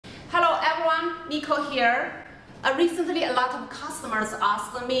Nicole here. Recently, a lot of customers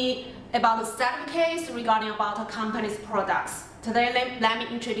asked me about the certificates regarding about a company's products. Today, let me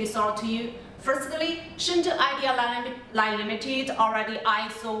introduce all to you. Firstly, Shenzhen Idea Line Limited already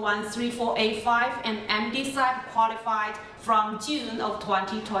ISO 13485 and MD-SAP qualified from June of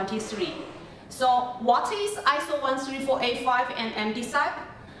 2023. So, what is ISO 13485 and MD-SAP?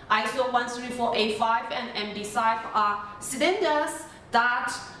 ISO 13485 and MD-SAP are standards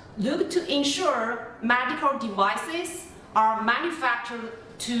that look to ensure medical devices are manufactured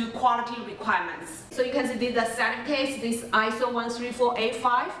to quality requirements. So you can see these are certificates, this ISO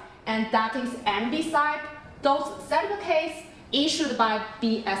 13485 and that is MD-SAP. Those certificates issued by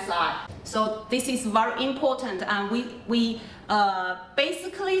BSI. So this is very important, and we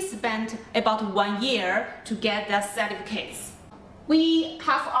basically spent about 1 year to get the certificates. We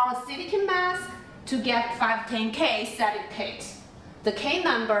have our silicon mask to get 510K certificate. The K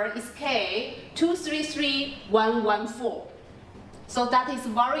number is K233114. So that is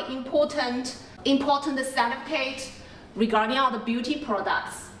very important certificate regarding all the beauty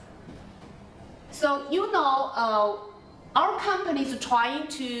products. So you know, our company is trying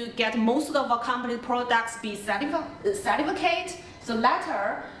to get most of our company products be certificate. So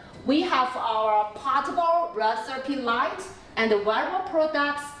later, we have our portable red therapy light and wearable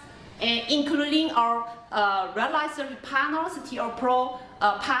products, including our red light therapy panels, TR Pro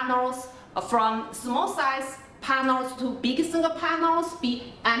panels, from small size panels to big single panels,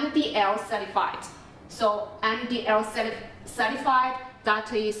 be MDL certified. So MDL certified,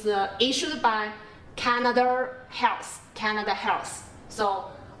 that is issued by Canada Health.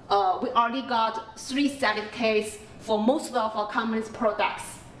 So we already got 3 certificates for most of our company's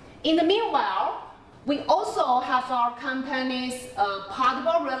products. In the meanwhile, we also have our company's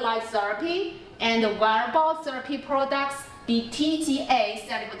portable red light therapy and wearable therapy products, the TGA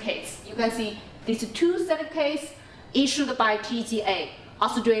certificates. You can see these 2 certificates issued by TGA,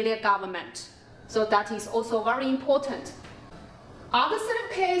 Australia government. So that is also very important. Other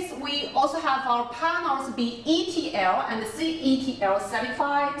certificates, we also have our panels be ETL and CETL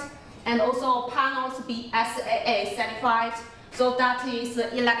certified, and also panels be SAA certified. So that is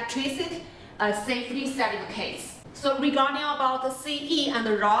electricity safety certificates. So regarding about the CE and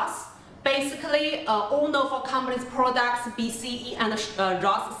the ROS, basically all of our company's products be CE and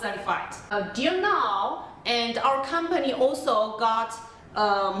ROS certified. Till now, and our company also got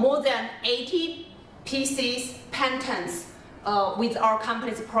more than 80 pieces patents with our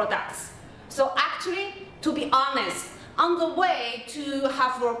company's products. So actually, to be honest, on the way to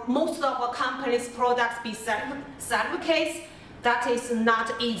have most of our company's products be certificates, that is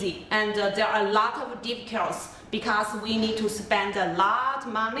not easy, and there are a lot of difficulties because we need to spend a lot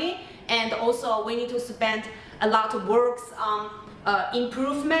of money, and also we need to spend a lot of works on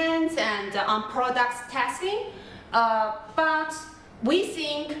improvements and on products testing. But we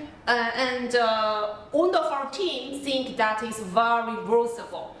think, and all of our team think that is very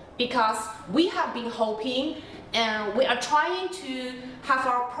worthwhile, because we have been hoping and we are trying to have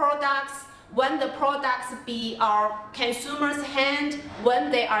our products, when the products be our consumers' hand, when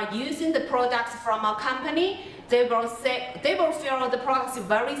they are using the products from our company, they will feel the products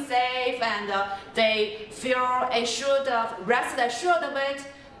very safe, and they feel assured of, rest assured of it.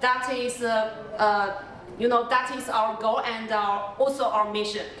 That is, you know, that is our goal and also our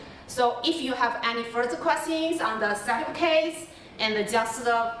mission. So if you have any further questions on the certificates, and just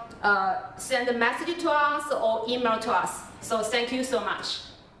send a message to us or email to us. So thank you so much.